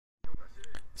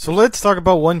So let's talk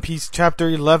about One Piece Chapter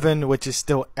 11, which is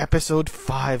still Episode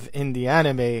 5 in the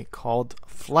anime, called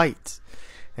Flight.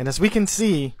 And as we can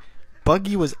see,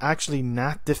 Buggy was actually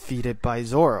not defeated by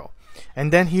Zoro.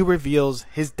 And then he reveals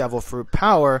his devil fruit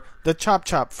power, the Chop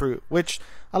Chop fruit, which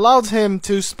allows him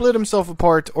to split himself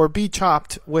apart or be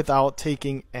chopped without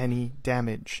taking any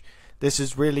damage. This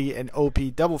is really an OP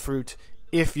devil fruit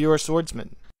if you're a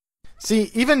swordsman.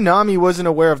 See, even Nami wasn't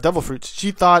aware of devil fruits.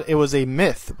 She thought it was a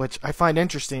myth, which I find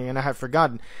interesting and I had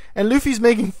forgotten. And Luffy's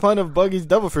making fun of Buggy's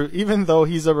devil fruit even though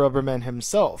he's a rubberman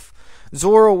himself.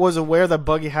 Zoro was aware that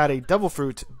Buggy had a devil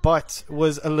fruit, but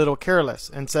was a little careless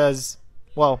and says,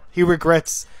 well, he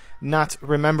regrets not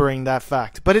remembering that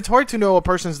fact. But it's hard to know a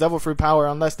person's devil fruit power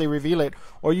unless they reveal it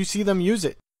or you see them use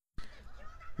it.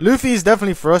 Luffy is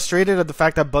definitely frustrated at the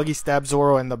fact that Buggy stabbed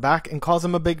Zoro in the back and calls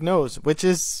him a big nose, which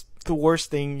is the worst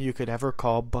thing you could ever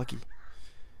call Buggy.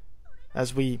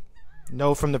 As we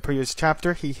know from the previous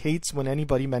chapter, he hates when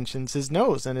anybody mentions his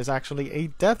nose and is actually a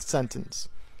death sentence.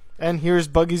 And here's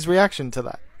Buggy's reaction to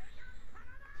that.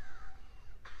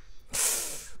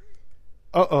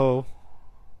 Uh-oh.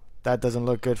 That doesn't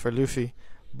look good for Luffy.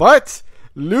 But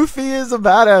Luffy is a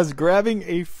badass, grabbing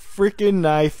a freaking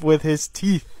knife with his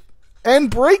teeth and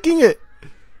breaking it.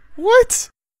 What?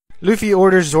 Luffy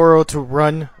orders Zoro to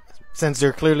run since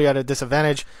they're clearly at a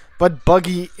disadvantage, but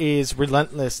Buggy is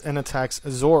relentless and attacks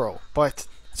Zoro. But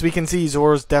as we can see,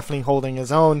 Zoro's definitely holding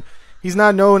his own. He's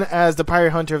not known as the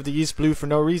Pirate Hunter of the East Blue for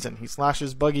no reason. He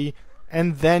slashes Buggy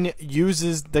and then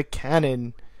uses the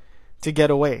cannon to get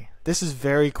away. This is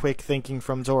very quick thinking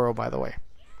from Zoro, by the way.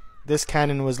 This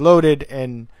cannon was loaded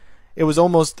and it was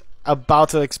almost about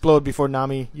to explode before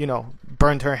Nami,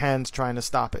 burned her hands trying to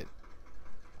stop it.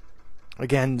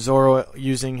 Again, Zoro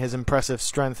using his impressive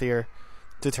strength here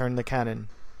to turn the cannon.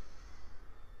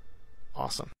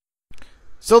 Awesome.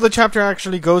 So the chapter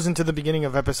actually goes into the beginning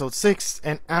of episode 6,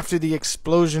 and after the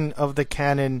explosion of the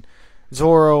cannon,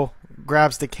 Zoro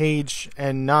grabs the cage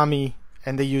and Nami,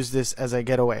 and they use this as a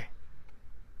getaway.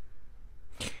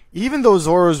 Even though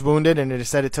Zoro's wounded and it is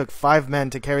said it took 5 men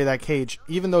to carry that cage,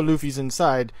 even though Luffy's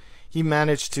inside, he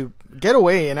managed to get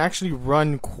away and actually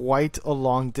run quite a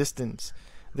long distance.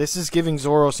 This is giving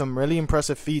Zoro some really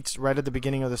impressive feats right at the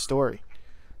beginning of the story.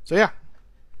 So yeah.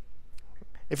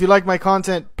 If you like my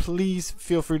content, please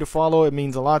feel free to follow. It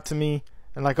means a lot to me.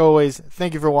 And like always,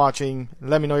 thank you for watching.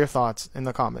 Let me know your thoughts in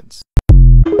the comments.